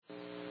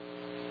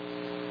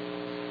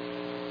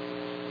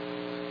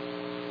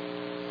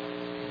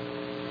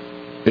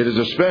It is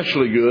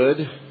especially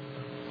good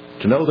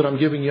to know that I'm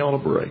giving you all a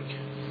break.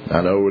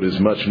 I know it is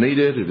much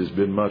needed. It has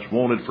been much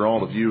wanted for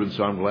all of you, and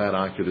so I'm glad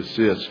I could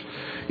assist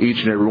each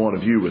and every one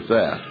of you with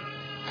that.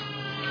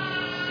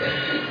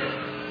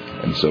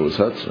 And so is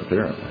Hudson,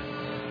 apparently.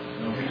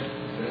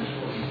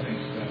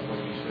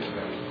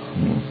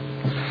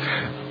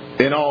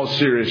 In all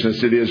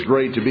seriousness, it is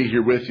great to be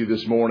here with you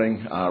this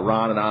morning.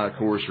 Ron and I, of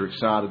course, are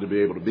excited to be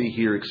able to be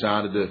here,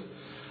 excited to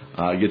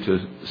get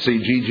to see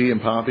Gigi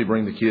and Poppy,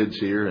 bring the kids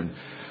here, and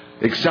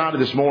excited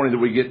this morning that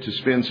we get to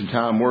spend some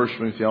time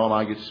worshiping with y'all, and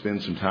I get to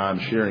spend some time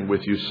sharing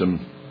with you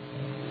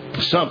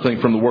something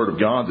from the Word of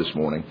God this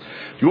morning.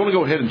 If you want to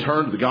go ahead and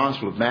turn to the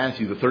Gospel of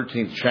Matthew, the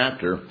 13th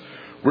chapter,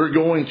 we're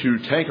going to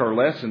take our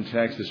lesson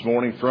text this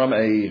morning from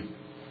a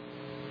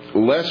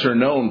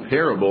lesser-known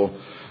parable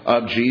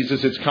of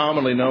Jesus. It's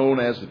commonly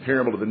known as the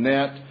parable of the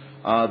net,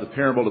 the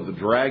parable of the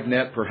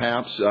dragnet,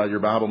 perhaps. Your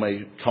Bible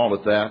may call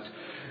it that.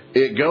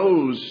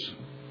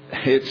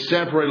 It's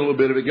separated a little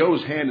bit. It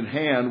goes hand in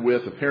hand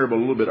with a parable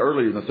a little bit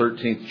earlier in the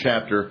 13th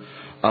chapter,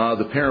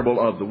 the parable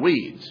of the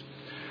weeds.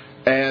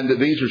 And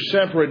these are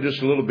separated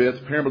just a little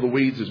bit. The parable of the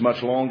weeds is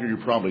much longer. You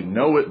probably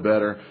know it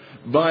better.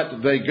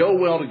 But they go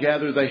well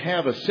together. They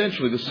have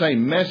essentially the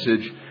same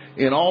message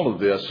in all of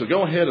this. So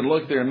go ahead and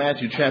look there in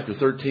Matthew chapter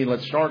 13.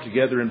 Let's start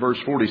together in verse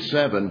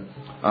 47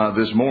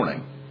 this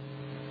morning.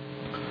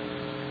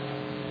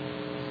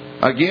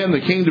 Again,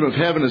 the kingdom of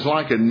heaven is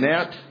like a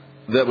net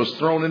that was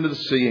thrown into the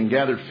sea and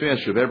gathered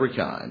fish of every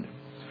kind.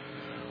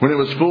 When it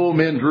was full,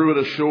 men drew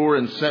it ashore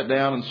and sat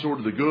down and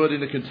sorted the good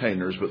into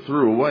containers, but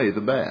threw away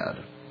the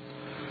bad.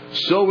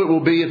 So it will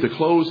be at the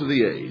close of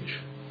the age.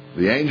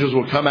 The angels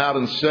will come out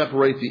and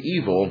separate the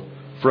evil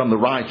from the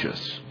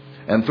righteous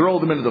and throw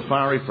them into the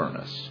fiery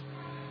furnace.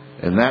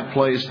 In that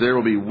place there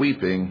will be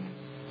weeping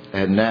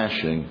and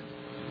gnashing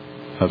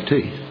of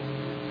teeth.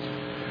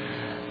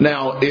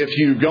 Now, if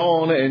you've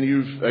gone and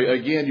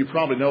you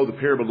probably know the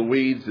parable of the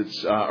weeds.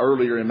 It's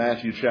earlier in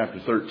Matthew chapter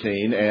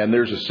 13. And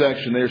there's a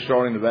section there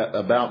starting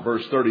about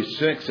verse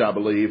 36, I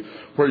believe,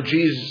 where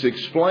Jesus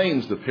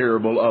explains the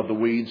parable of the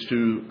weeds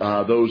to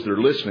those that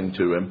are listening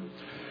to him.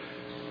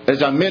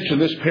 As I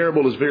mentioned, this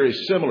parable is very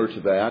similar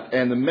to that.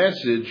 And the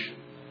message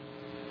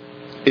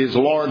is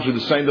largely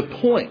the same. The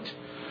point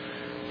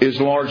is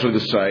largely the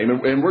same.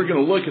 And we're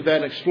going to look at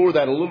that and explore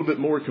that a little bit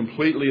more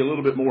completely, a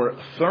little bit more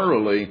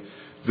thoroughly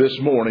this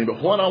morning.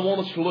 But what I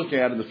want us to look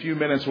at in the few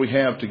minutes we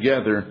have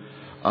together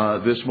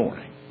this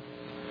morning,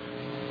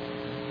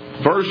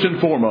 first and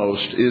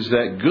foremost, is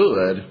that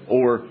good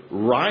or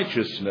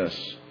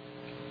righteousness,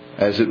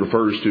 as it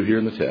refers to here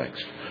in the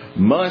text,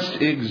 must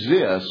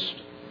exist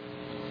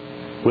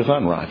with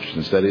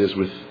unrighteousness, that is,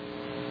 with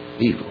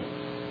evil.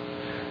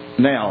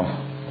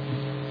 Now,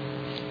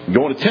 I'm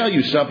going to tell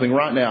you something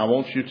right now. I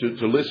want you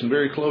to listen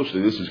very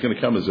closely. This is going to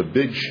come as a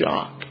big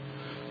shock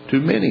to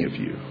many of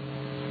you.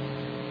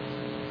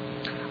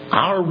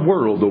 Our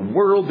world, the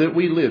world that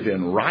we live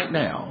in right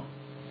now,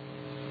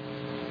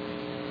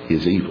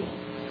 is evil.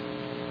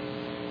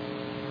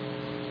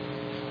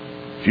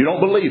 If you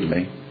don't believe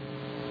me,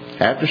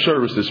 after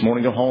service this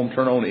morning, go home,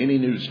 turn on any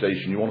news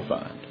station you want to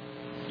find.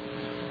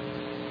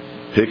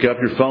 Pick up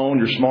your phone,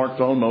 your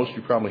smartphone. Most of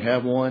you probably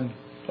have one.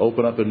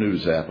 Open up a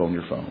news app on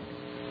your phone.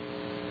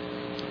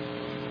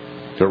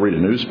 Go read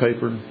a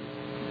newspaper.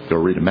 Go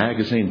read a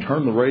magazine.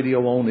 Turn the radio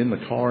on in the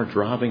car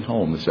driving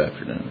home this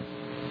afternoon.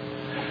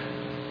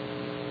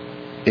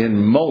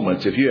 In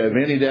moments, if you have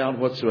any doubt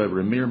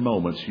whatsoever, in mere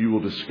moments, you will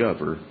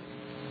discover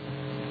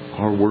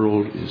our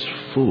world is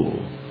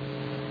full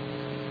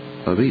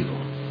of evil.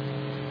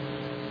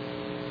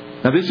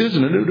 Now, this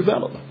isn't a new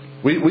development.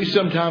 We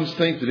sometimes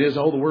think that it is,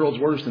 the world's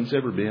worse than it's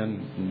ever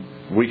been.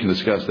 We can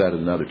discuss that at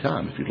another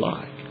time if you'd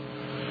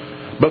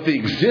like. But the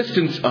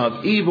existence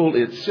of evil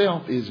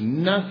itself is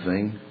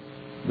nothing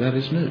that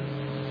is new.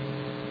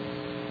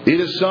 It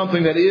is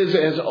something that is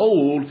as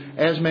old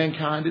as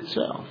mankind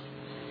itself.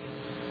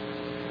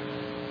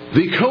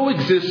 The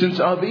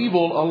coexistence of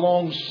evil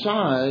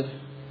alongside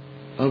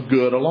of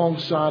good,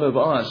 alongside of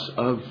us,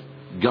 of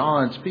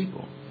God's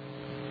people,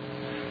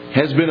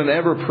 has been an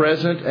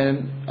ever-present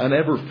and an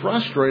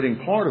ever-frustrating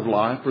part of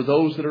life for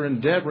those that are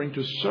endeavoring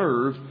to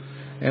serve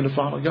and to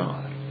follow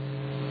God.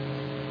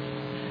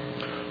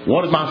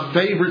 One of my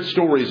favorite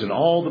stories in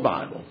all the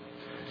Bible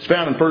is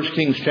found in 1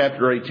 Kings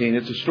chapter 18.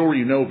 It's a story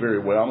you know very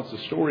well. It's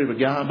the story of a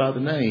guy by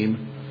the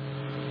name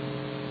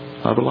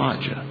of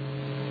Elijah.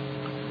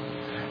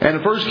 And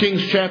in 1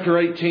 Kings chapter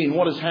 18,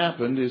 what has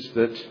happened is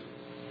that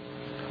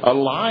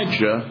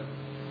Elijah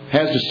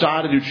has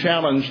decided to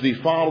challenge the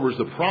followers,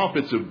 the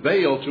prophets of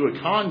Baal, to a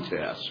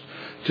contest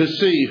to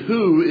see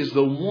who is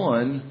the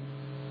one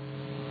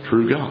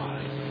true God.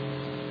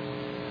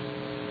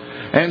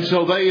 And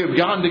so they have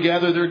gotten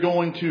together. They're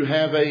going to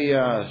have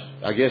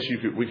I guess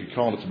we could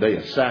call it today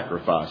a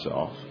sacrifice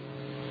off.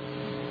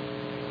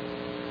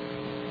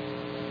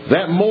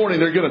 That morning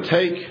they're going to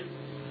take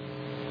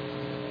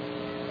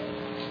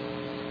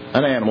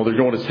an animal. They're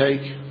going to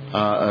take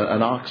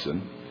an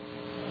oxen.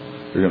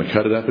 They're going to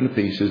cut it up into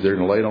pieces. They're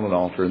going to lay it on an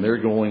altar. And they're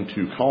going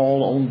to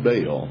call on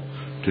Baal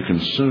to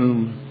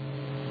consume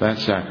that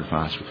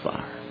sacrifice with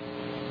fire.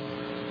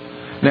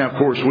 Now, of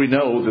course, we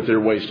know that they're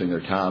wasting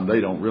their time.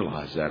 They don't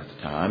realize that at the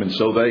time. And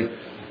so they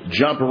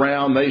jump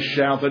around, they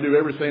shout, they do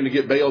everything to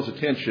get Baal's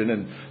attention.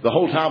 And the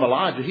whole time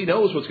Elijah, he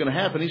knows what's going to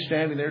happen. He's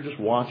standing there just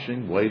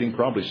watching, waiting,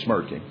 probably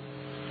smirking.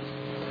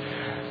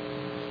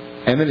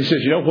 And then he says,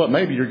 you know what?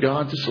 Maybe your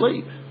God's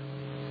asleep.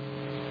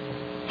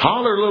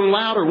 Holler a little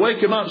louder, wake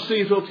him up,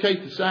 see if he'll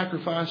take the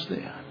sacrifice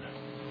then.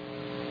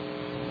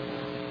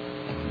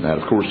 That,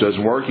 of course,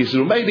 doesn't work. He says,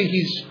 well, maybe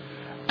he's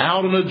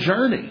out on a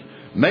journey.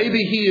 Maybe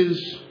he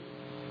is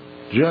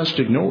just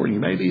ignoring you.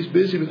 Maybe he's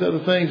busy with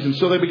other things. And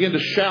so they begin to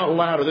shout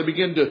louder. They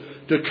begin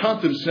to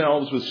cut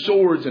themselves with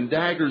swords and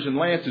daggers and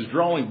lances,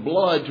 drawing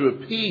blood to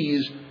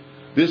appease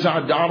this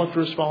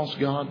idolatrous false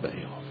god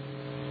Baal.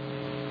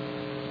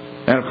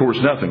 And of course,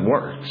 nothing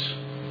works.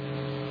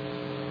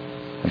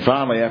 And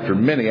finally, after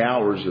many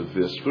hours of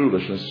this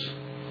foolishness,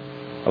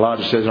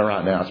 Elijah says, all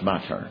right, now it's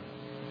my turn.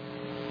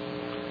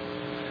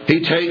 He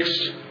takes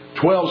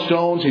 12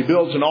 stones, he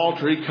builds an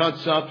altar, he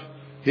cuts up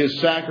his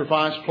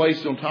sacrifice,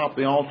 places it on top of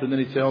the altar, and then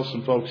he tells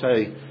some folks,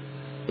 hey,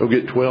 go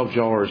get 12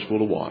 jars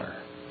full of water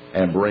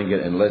and bring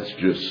it, and let's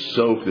just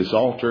soak this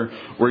altar.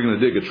 We're going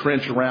to dig a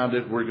trench around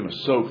it. We're going to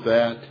soak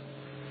that.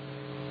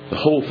 The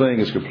whole thing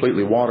is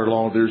completely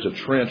waterlogged. There's a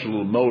trench, a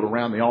little moat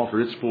around the altar.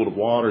 It's full of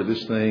water.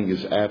 This thing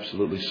is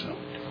absolutely soaked.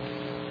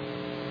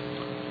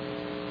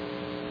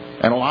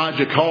 And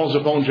Elijah calls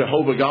upon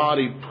Jehovah God.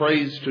 He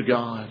prays to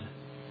God.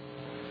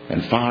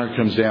 And fire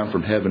comes down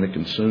from heaven. It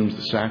consumes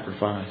the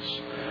sacrifice.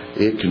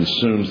 It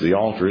consumes the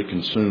altar. It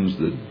consumes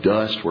the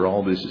dust where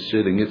all this is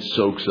sitting. It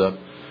soaks up,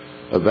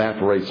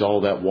 evaporates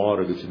all that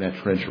water that's in that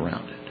trench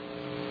around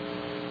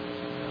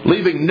it,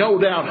 leaving no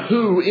doubt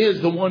who is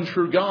the one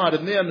true God.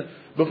 And then,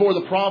 before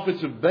the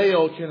prophets of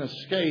Baal can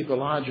escape,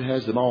 Elijah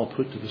has them all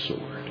put to the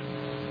sword.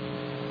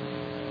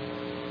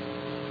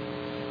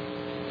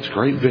 This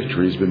great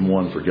victory has been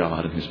won for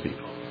God and His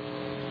people.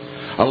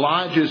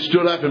 Elijah has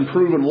stood up and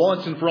proven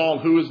once and for all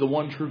who is the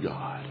one true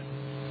God.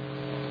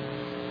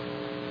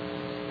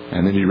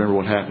 And then you remember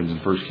what happens in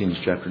 1 Kings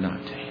chapter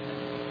 19.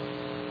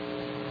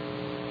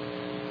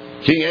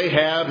 King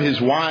Ahab, his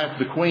wife,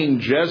 the queen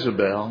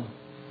Jezebel,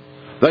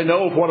 they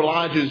know of what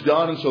Elijah has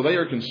done, and so they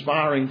are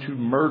conspiring to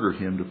murder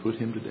him, to put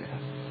him to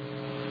death.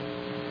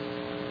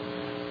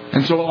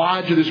 And so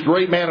Elijah, this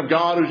great man of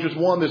God who's just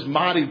won this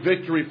mighty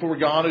victory for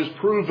God, has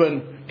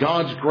proven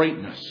God's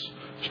greatness.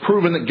 It's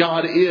proven that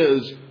God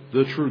is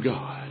the true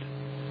God.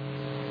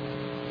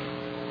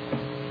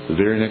 The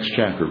very next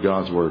chapter of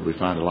God's Word, we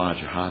find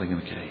Elijah hiding in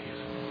a cave.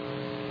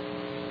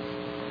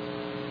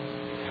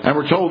 And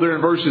we're told there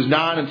in verses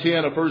 9 and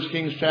 10 of 1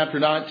 Kings chapter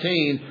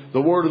 19,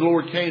 the word of the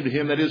Lord came to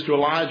him, that is to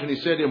Elijah, and he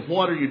said to him,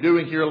 what are you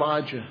doing here,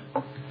 Elijah?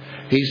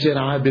 He said,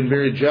 I have been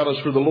very jealous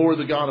for the Lord,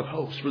 the God of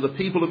hosts, for the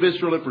people of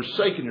Israel have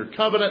forsaken your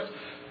covenant,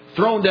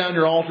 thrown down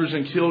your altars,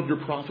 and killed your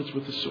prophets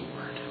with the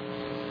sword.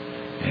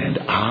 And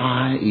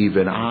I,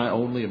 even I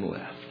only am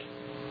left,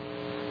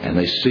 and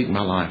they seek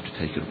my life to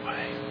take it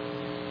away.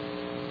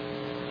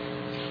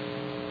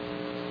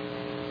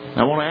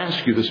 I want to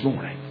ask you this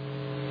morning,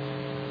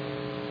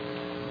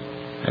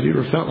 have you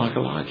ever felt like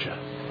Elijah?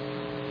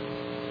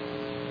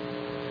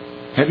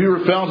 Have you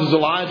ever felt as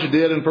Elijah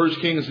did in 1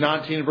 Kings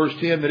 19 verse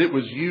 10 that it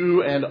was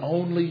you and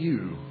only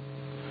you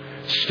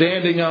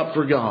standing up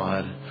for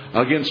God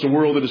against a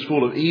world that is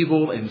full of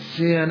evil and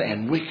sin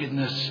and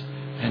wickedness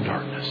and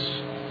darkness?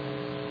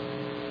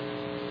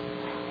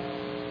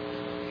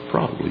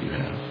 Probably you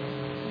have.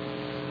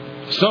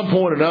 At some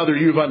point or another,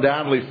 you've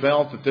undoubtedly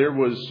felt that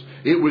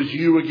it was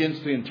you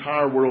against the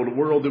entire world, a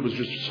world that was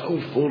just so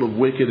full of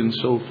wicked and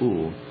so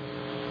full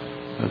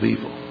of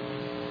evil.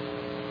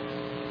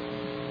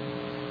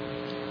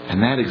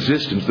 And that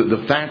existence,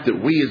 the fact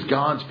that we as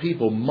God's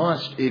people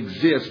must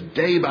exist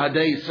day by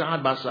day,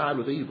 side by side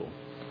with evil,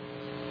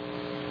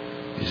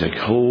 is a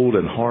cold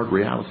and hard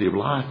reality of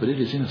life, but it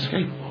is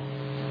inescapable.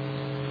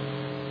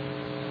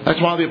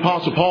 That's why the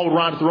Apostle Paul would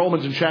write to the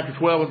Romans in chapter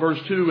 12 and verse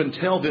 2 and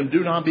tell them,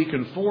 do not be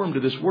conformed to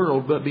this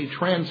world, but be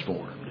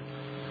transformed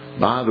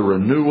by the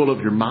renewal of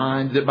your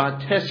mind, that by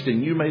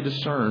testing you may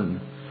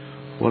discern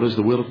what is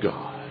the will of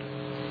God,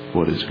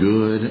 what is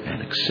good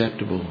and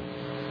acceptable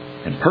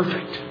and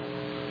perfect.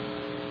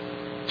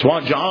 That's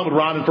why John would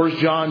write in 1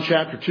 John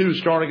chapter 2,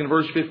 starting in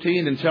verse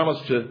 15, and tell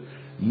us to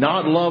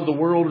not love the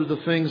world or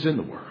the things in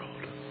the world.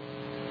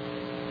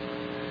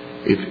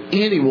 If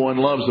anyone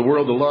loves the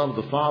world, the love of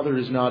the Father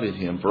is not in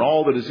him. For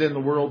all that is in the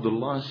world, the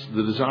lust,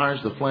 the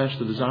desires of the flesh,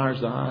 the desires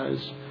of the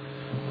eyes,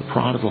 the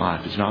pride of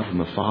life is not from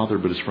the Father,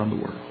 but is from the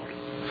world.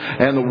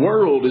 And the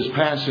world is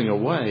passing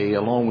away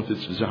along with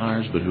its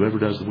desires, but whoever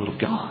does the will of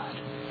God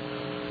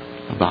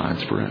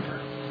abides forever.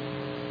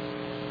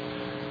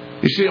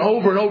 You see,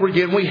 over and over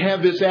again, we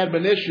have this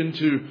admonition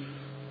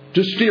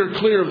to steer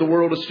clear of the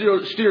world,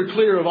 to steer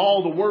clear of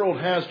all the world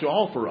has to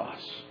offer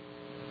us.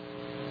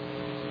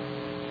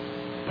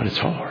 But it's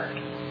hard.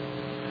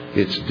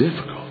 It's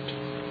difficult.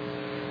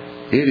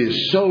 It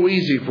is so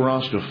easy for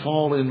us to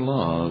fall in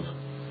love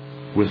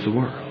with the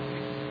world.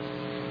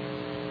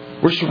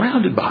 We're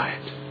surrounded by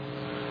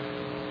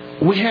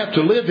it. We have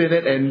to live in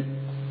it,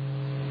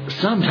 and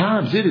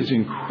sometimes it is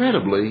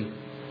incredibly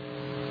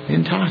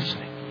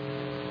enticing.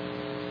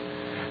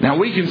 Now,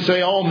 we can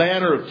say all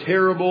manner of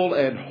terrible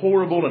and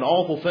horrible and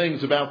awful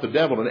things about the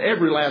devil, and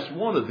every last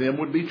one of them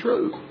would be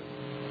true.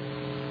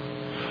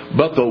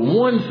 But the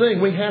one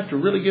thing we have to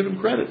really give him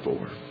credit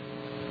for,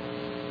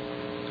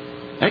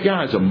 that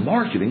guy is a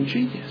marketing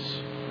genius.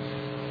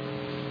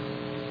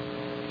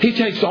 He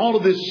takes all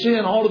of this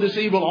sin, all of this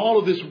evil, all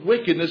of this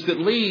wickedness that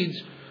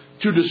leads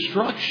to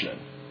destruction.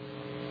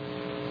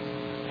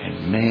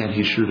 And man,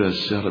 he sure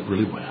does sell it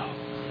really well.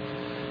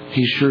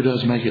 He sure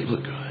does make it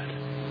look good.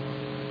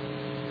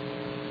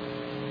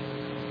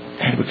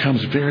 And it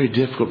becomes very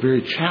difficult,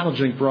 very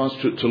challenging for us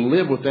to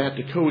live with that,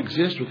 to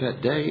coexist with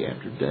that day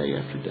after day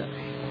after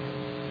day.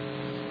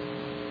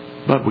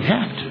 But we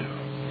have to.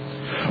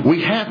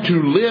 We have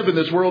to live in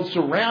this world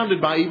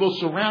surrounded by evil,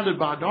 surrounded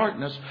by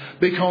darkness,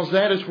 because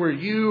that is where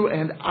you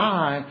and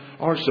I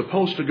are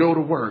supposed to go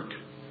to work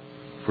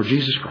for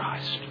Jesus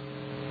Christ.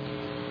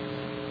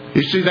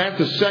 You see, that's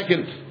the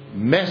second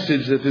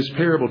message that this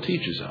parable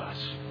teaches us.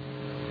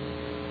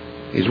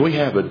 Is we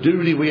have a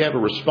duty, we have a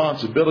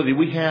responsibility,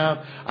 we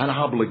have an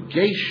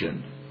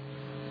obligation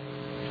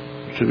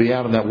to be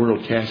out in that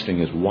world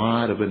casting as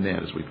wide of a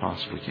net as we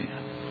possibly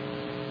can.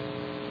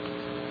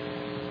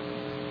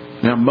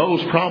 Now,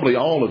 most, probably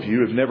all of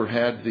you have never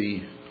had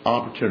the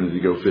opportunity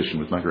to go fishing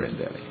with my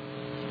granddaddy.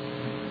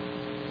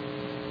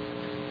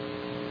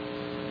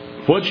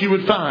 What you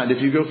would find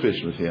if you go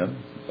fishing with him,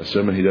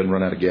 assuming he doesn't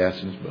run out of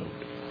gas in his boat,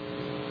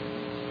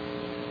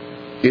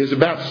 is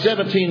about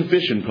 17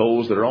 fishing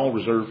poles that are all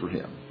reserved for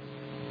him.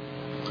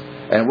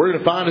 And we're going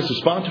to find us a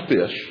spot to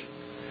fish,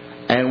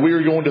 and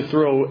we're going to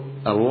throw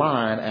a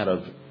line out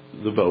of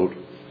the boat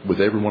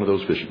with every one of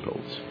those fishing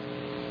poles.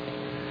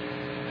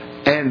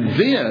 And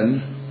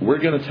then we're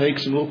going to take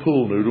some little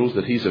pool noodles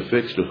that he's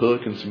affixed a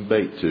hook and some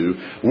bait to.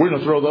 We're going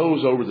to throw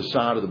those over the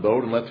side of the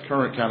boat and let the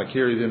current kind of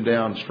carry them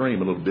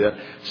downstream a little bit,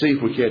 see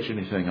if we catch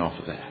anything off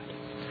of that.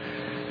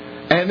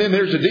 And then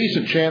there's a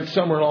decent chance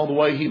somewhere along the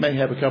way he may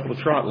have a couple of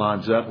trot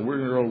lines up, and we're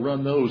going to go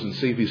run those and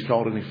see if he's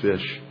caught any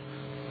fish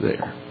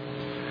there.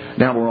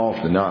 Now, more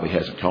often than not, he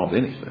hasn't caught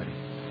anything.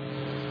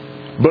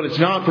 But it's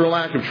not for a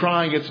lack of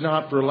trying. It's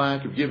not for a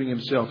lack of giving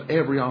himself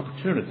every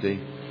opportunity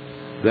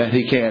that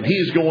he can. He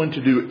is going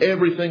to do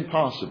everything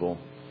possible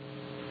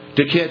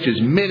to catch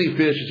as many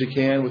fish as he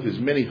can with as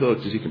many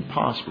hooks as he can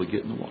possibly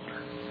get in the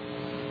water.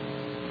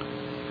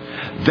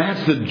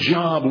 That's the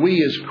job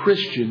we as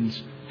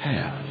Christians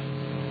have.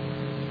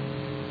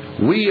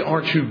 We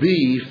are to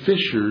be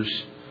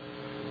fishers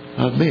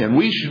of men.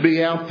 We should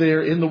be out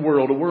there in the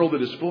world, a world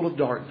that is full of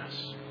darkness,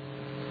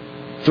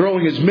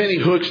 throwing as many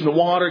hooks in the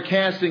water,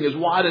 casting as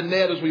wide a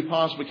net as we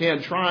possibly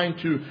can, trying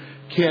to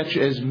catch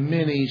as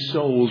many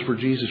souls for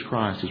Jesus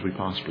Christ as we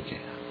possibly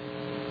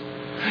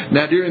can.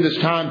 Now, during this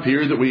time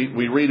period that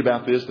we read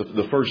about this,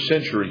 the first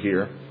century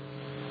here,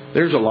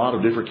 there's a lot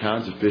of different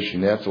kinds of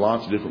fishing nets,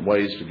 lots of different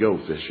ways to go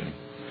fishing.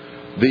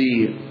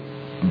 The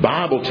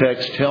Bible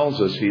text tells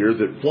us here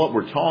that what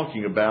we're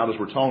talking about, as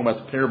we're talking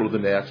about the parable of the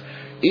nets,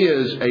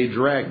 is a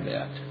drag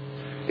net.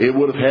 It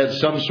would have had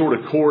some sort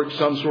of cork,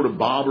 some sort of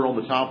bobber on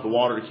the top of the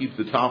water to keep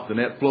the top of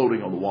the net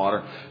floating on the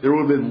water. There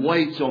would have been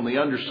weights on the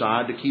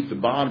underside to keep the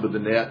bottom of the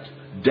net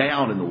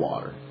down in the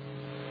water.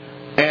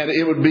 And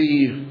it would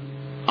be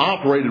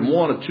operated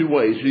one of two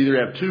ways. You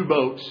either have two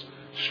boats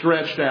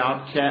stretched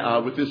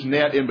out with this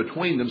net in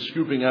between them,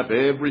 scooping up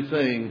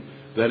everything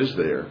that is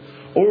there.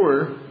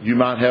 Or you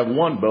might have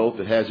one boat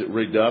that has it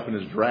rigged up and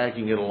is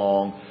dragging it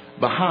along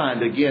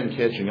behind, again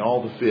catching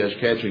all the fish,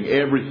 catching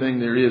everything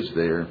there is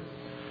there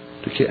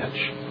to catch.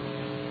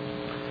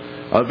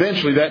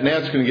 Eventually that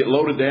net's going to get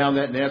loaded down,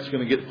 that net's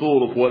going to get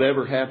full of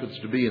whatever happens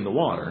to be in the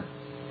water.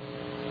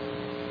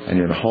 And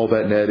you're going to haul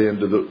that net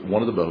into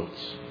one of the boats.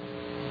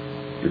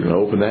 You're going to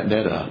open that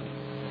net up.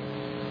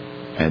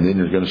 And then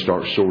you're going to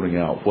start sorting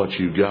out what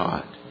you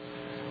got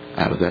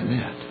out of that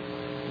net.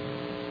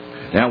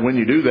 Now, when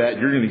you do that,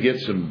 you're going to get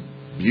some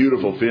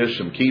beautiful fish,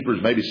 some keepers,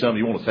 maybe some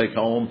you want to take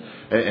home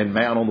and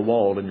mount on the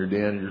wall in your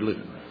den or your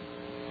living room.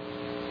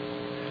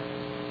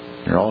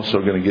 You're also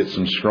going to get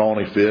some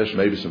scrawny fish,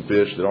 maybe some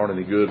fish that aren't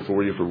any good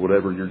for you for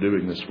whatever you're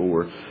doing this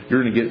for.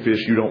 You're going to get fish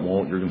you don't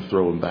want. You're going to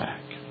throw them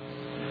back.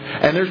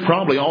 And there's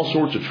probably all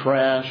sorts of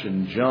trash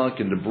and junk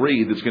and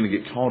debris that's going to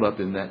get caught up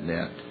in that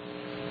net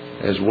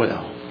as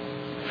well.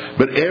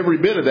 But every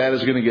bit of that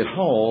is going to get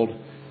hauled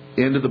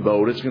into the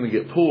boat. It's going to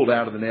get pulled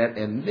out of the net,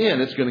 and then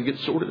it's going to get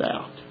sorted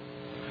out.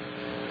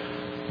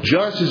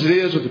 Just as it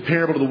is with the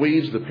parable of the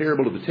weeds, the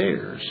parable of the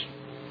tares.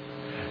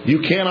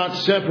 You cannot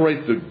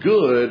separate the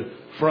good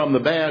from the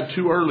bad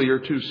too early or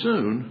too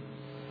soon,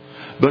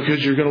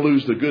 because you're going to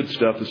lose the good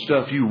stuff, the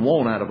stuff you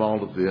want out of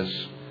all of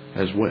this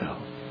as well.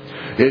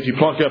 If you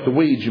pluck up the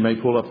weeds, you may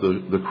pull up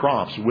the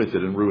crops with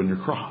it and ruin your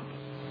crop.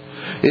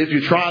 If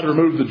you try to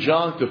remove the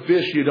junk, the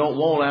fish you don't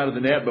want out of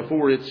the net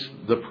before it's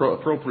the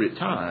appropriate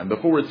time,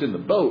 before it's in the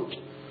boat,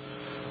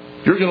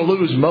 you're going to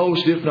lose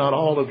most, if not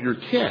all, of your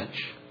catch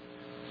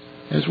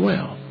as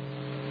well.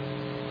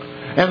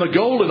 And the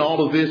goal in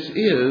all of this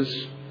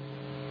is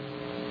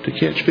to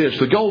catch fish.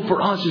 The goal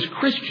for us as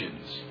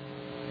Christians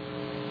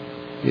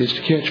is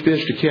to catch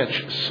fish, to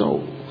catch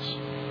souls.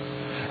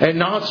 And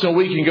not so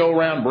we can go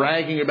around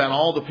bragging about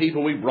all the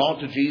people we brought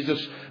to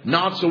Jesus.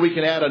 Not so we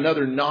can add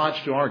another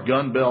notch to our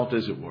gun belt,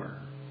 as it were.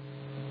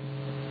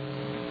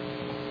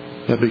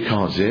 But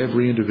because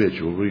every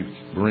individual we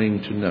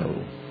bring to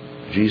know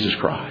Jesus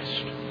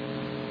Christ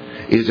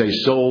is a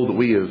soul that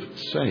we have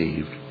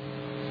saved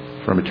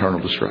from eternal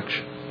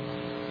destruction.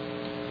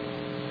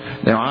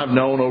 Now, I've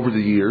known over the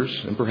years,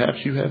 and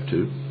perhaps you have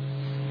too,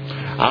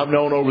 I've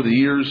known over the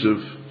years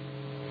of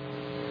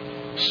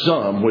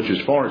some, which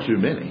is far too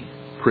many,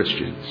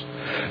 Christians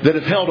that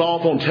have held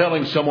off on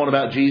telling someone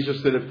about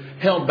Jesus, that have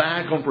held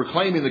back on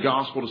proclaiming the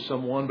gospel to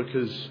someone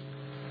because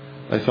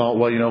they thought,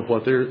 well, you know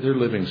what, they're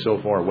living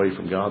so far away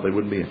from God, they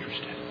wouldn't be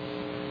interested.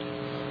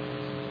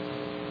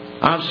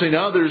 I've seen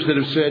others that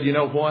have said, you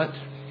know what,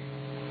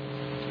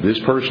 this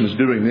person's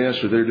doing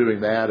this or they're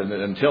doing that, and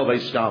until they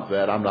stop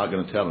that, I'm not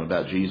going to tell them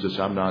about Jesus.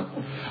 I'm not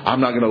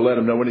going to let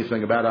them know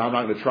anything about it. I'm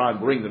not going to try and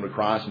bring them to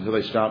Christ until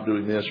they stop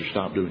doing this or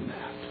stop doing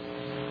that.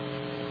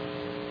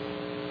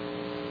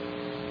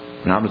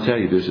 And I'm going to tell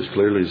you this as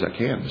clearly as I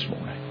can this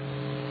morning.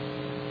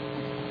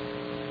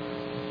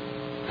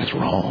 That's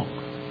wrong.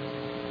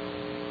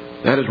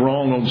 That is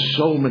wrong on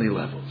so many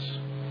levels.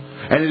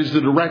 And it is the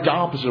direct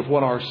opposite of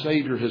what our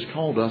Savior has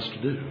called us to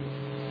do.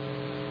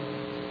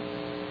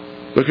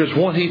 Because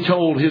what He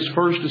told His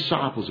first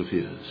disciples of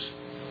His,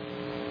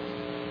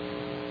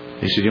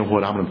 He said, you know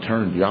what, I'm going to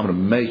turn you. I'm going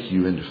to make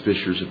you into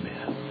fishers of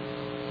men.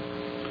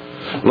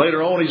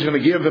 Later on, He's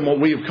going to give them what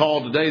we have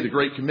called today the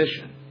Great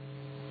Commission.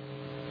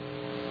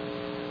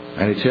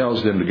 And He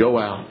tells them to go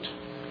out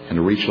and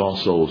to reach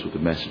lost souls with the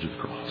message of the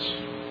cross.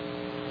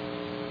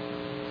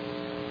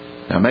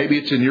 Now, maybe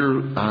it's in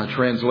your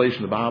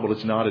translation of the Bible.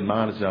 It's not in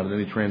mine. It's not in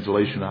any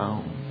translation I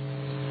own.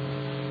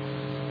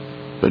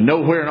 But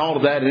nowhere in all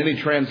of that, in any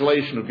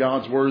translation of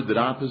God's Word that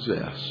I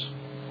possess,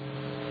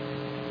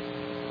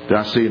 did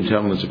I see Him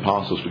telling His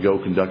apostles to go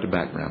conduct a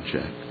background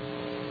check.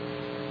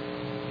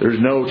 There's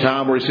no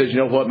time where He says, you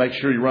know what, make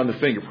sure you run the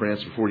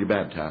fingerprints before you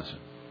baptize them.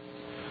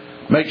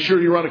 Make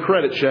sure you run a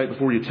credit check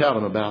before you tell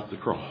them about the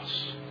cross.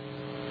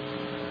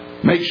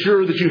 Make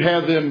sure that you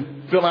have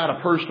them fill out a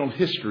personal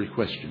history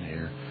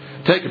questionnaire.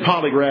 Take a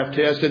polygraph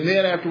test. And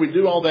then after we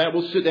do all that,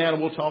 we'll sit down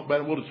and we'll talk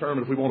about it. We'll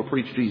determine if we want to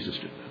preach Jesus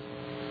to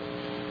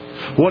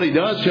them. What He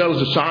does tell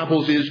His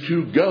disciples is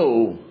to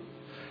go.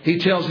 He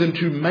tells them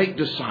to make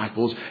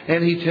disciples.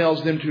 And He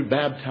tells them to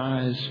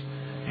baptize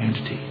and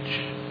to teach.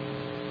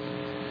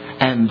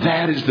 And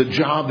that is the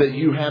job that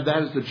you have.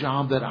 That is the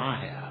job that I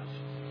have.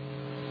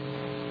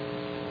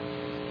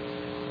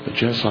 But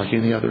just like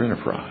any other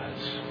enterprise,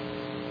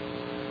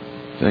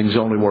 things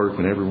only work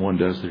when everyone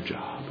does their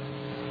job.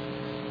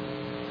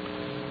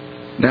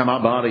 Now, my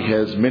body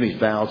has many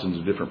thousands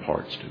of different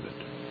parts to it.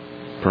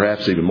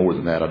 Perhaps even more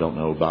than that. I don't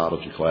know. A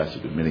biology class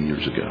did many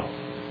years ago.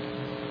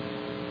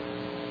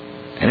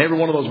 And every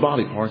one of those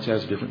body parts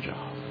has a different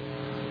job.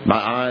 My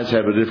eyes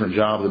have a different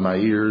job than my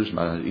ears.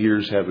 My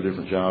ears have a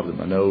different job than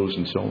my nose,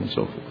 and so on and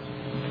so forth.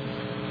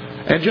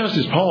 And just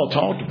as Paul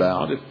talked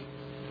about, if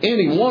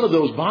any one of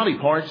those body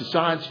parts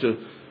decides to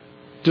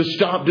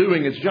stop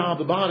doing its job,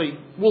 the body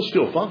will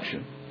still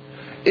function.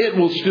 It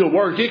will still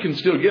work. It can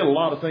still get a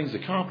lot of things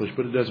accomplished,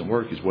 but it doesn't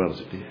work as well as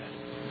it did.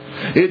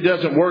 It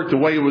doesn't work the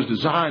way it was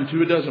designed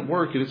to. It doesn't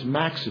work at its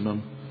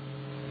maximum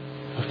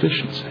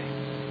efficiency.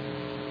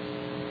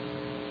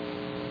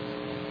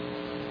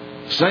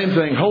 Same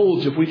thing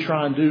holds if we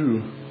try and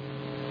do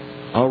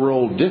our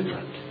role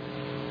different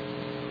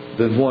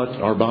than what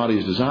our body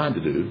is designed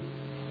to do.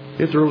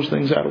 It throws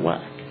things out of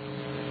whack.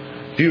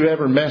 If you've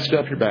ever messed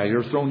up your back, you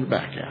ever thrown your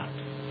back out,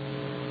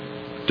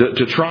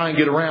 to try and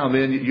get around,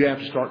 then you have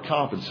to start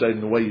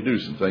compensating the way you do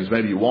some things.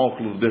 Maybe you walk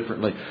a little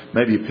differently.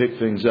 Maybe you pick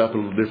things up a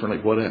little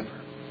differently, whatever.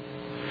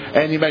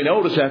 And you may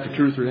notice after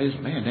 2 or 3 days,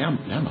 man, now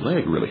my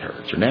leg really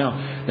hurts. Or now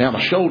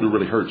my shoulder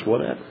really hurts,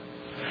 whatever.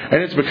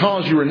 And it's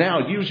because you are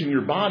now using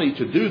your body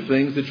to do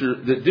things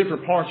that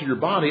different parts of your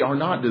body are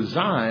not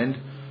designed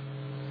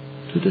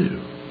to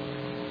do.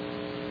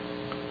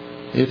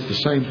 It's the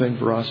same thing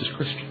for us as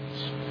Christians.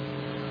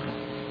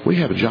 We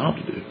have a job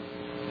to do.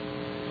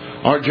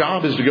 Our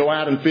job is to go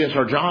out and fish.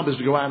 Our job is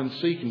to go out and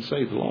seek and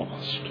save the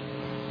lost.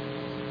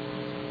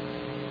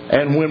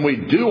 And when we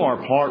do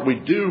our part, we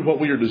do what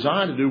we are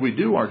designed to do, we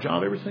do our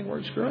job, everything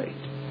works great.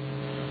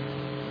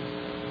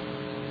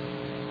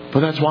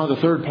 But that's why the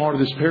third part of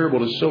this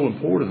parable is so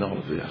important in all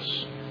of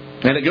this.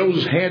 And it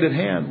goes hand in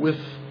hand with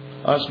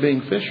us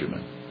being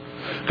fishermen.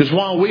 Because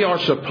while we are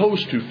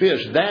supposed to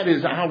fish, that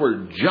is our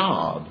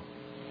job.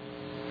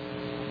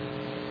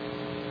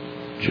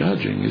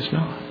 Judging is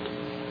not.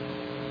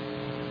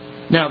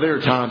 Now, there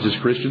are times as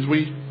Christians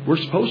we're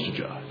supposed to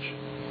judge.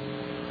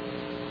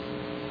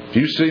 If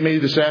you see me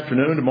this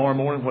afternoon, tomorrow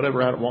morning,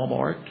 whatever, out at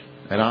Walmart,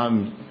 and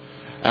I'm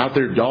out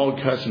there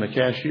dog cussing a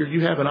cashier,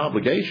 you have an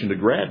obligation to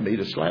grab me,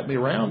 to slap me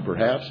around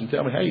perhaps, and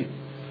tell me, hey,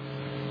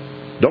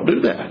 Don't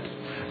do that.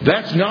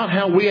 That's not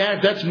how we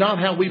act. That's not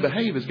how we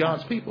behave as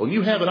God's people. And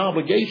you have an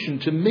obligation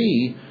to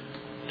me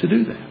to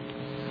do that.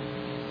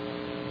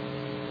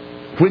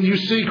 When you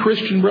see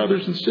Christian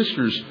brothers and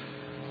sisters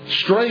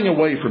straying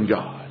away from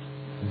God,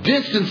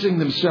 distancing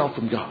themselves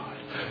from God,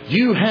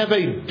 you have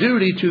a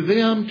duty to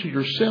them, to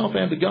yourself,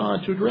 and to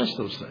God to address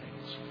those things.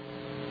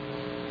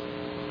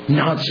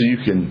 Not so you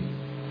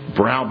can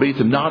browbeat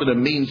them, not in a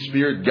mean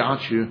spirit,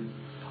 gotcha,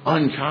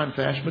 unkind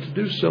fashion, but to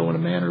do so in a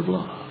manner of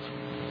love.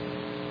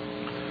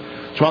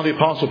 That's why the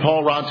Apostle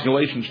Paul writes in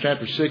Galatians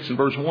chapter 6 and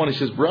verse 1, he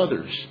says,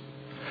 brothers,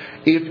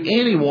 if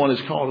anyone is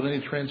caught in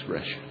any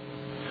transgression,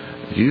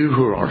 you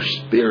who are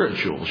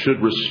spiritual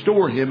should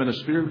restore him in a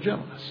spirit of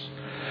gentleness.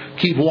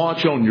 Keep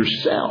watch on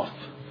yourself,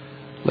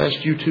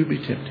 lest you too be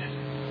tempted.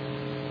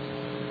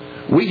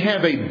 We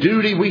have a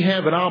duty, we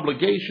have an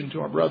obligation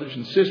to our brothers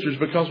and sisters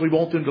because we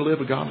want them to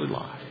live a godly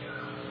life.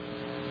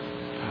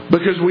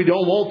 Because we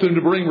don't want them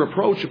to bring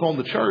reproach upon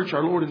the church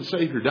our Lord and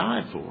Savior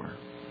died for.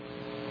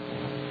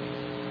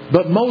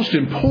 But most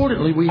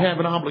importantly, we have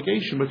an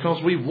obligation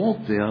because we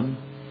want them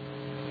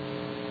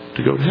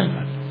to go to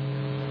heaven.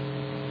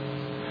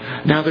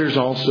 Now, there's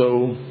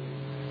also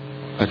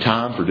a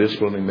time for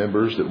disciplining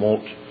members that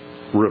won't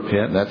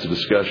repent. That's a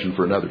discussion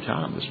for another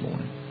time this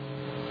morning.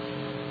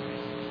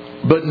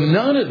 But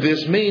none of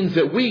this means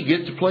that we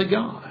get to play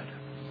God.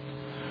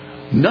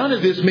 None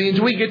of this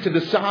means we get to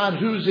decide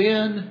who's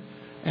in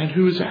and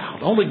who's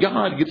out. Only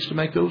God gets to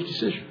make those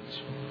decisions.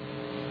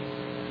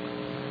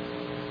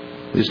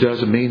 This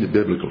doesn't mean that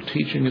biblical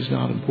teaching is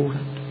not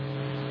important.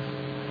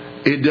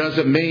 It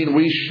doesn't mean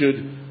we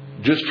should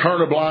just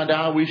turn a blind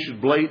eye. We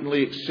should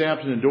blatantly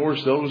accept and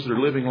endorse those that are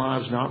living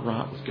lives not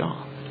right with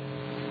God.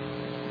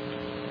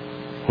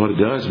 What it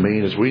does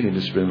mean is we need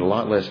to spend a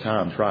lot less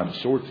time trying to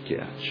sort the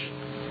catch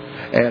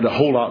and a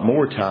whole lot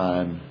more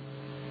time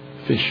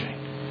fishing.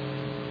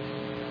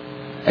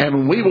 And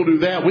when we will do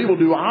that, we will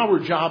do our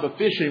job of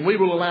fishing. We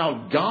will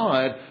allow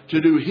God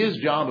to do His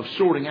job of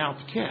sorting out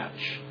the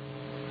catch.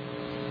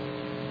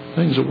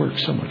 Things will work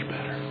so much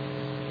better.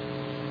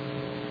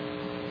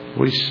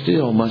 We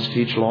still must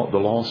teach the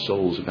lost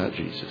souls about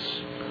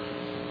Jesus.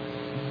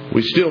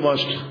 We still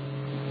must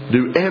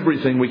do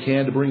everything we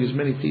can to bring as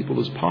many people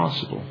as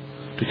possible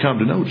to come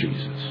to know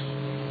Jesus.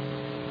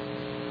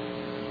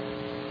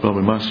 But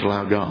we must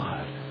allow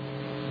God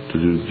to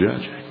do the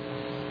judging.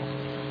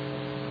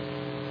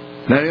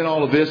 Now, in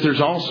all of this, there's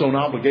also an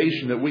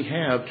obligation that we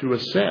have to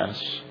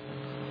assess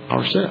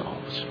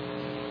ourselves.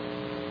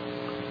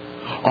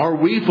 Are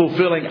we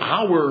fulfilling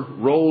our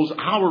roles,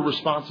 our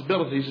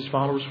responsibilities as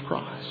followers of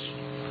Christ?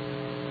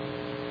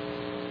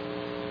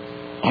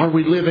 Are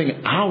we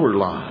living our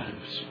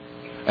lives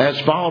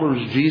as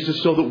followers of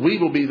Jesus so that we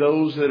will be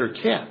those that are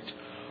kept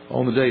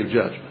on the day of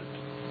judgment?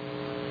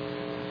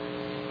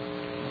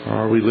 Or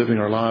are we living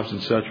our lives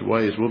in such a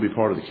way as we'll be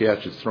part of the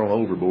catch that's thrown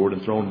overboard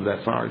and thrown into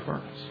that fiery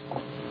furnace?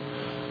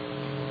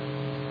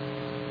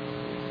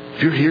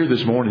 If you're here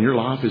this morning, your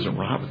life isn't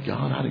right with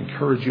God, I'd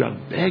encourage you,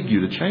 I'd beg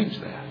you to change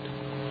that.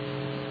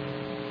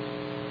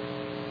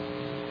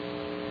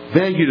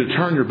 Beg you to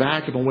turn your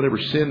back upon whatever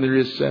sin there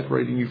is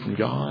separating you from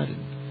God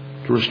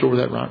and to restore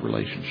that right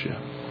relationship.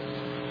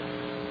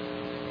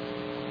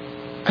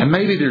 And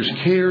maybe there's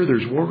care,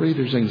 there's worry,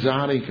 there's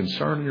anxiety and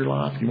concern in your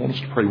life. You want us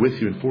to pray with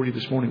you and for you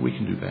this morning, we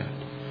can do that.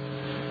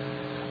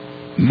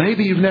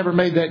 Maybe you've never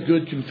made that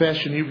good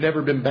confession. You've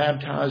never been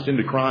baptized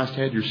into Christ,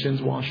 had your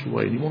sins washed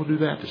away, and you want to do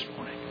that this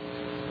morning.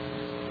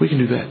 We can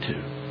do that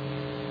too.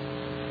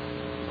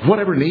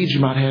 Whatever needs you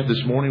might have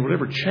this morning,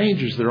 whatever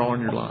changes there are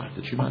in your life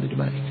that you might need to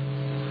make.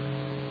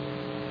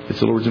 It's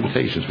the Lord's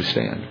invitation as we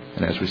stand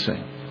and as we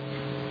sing.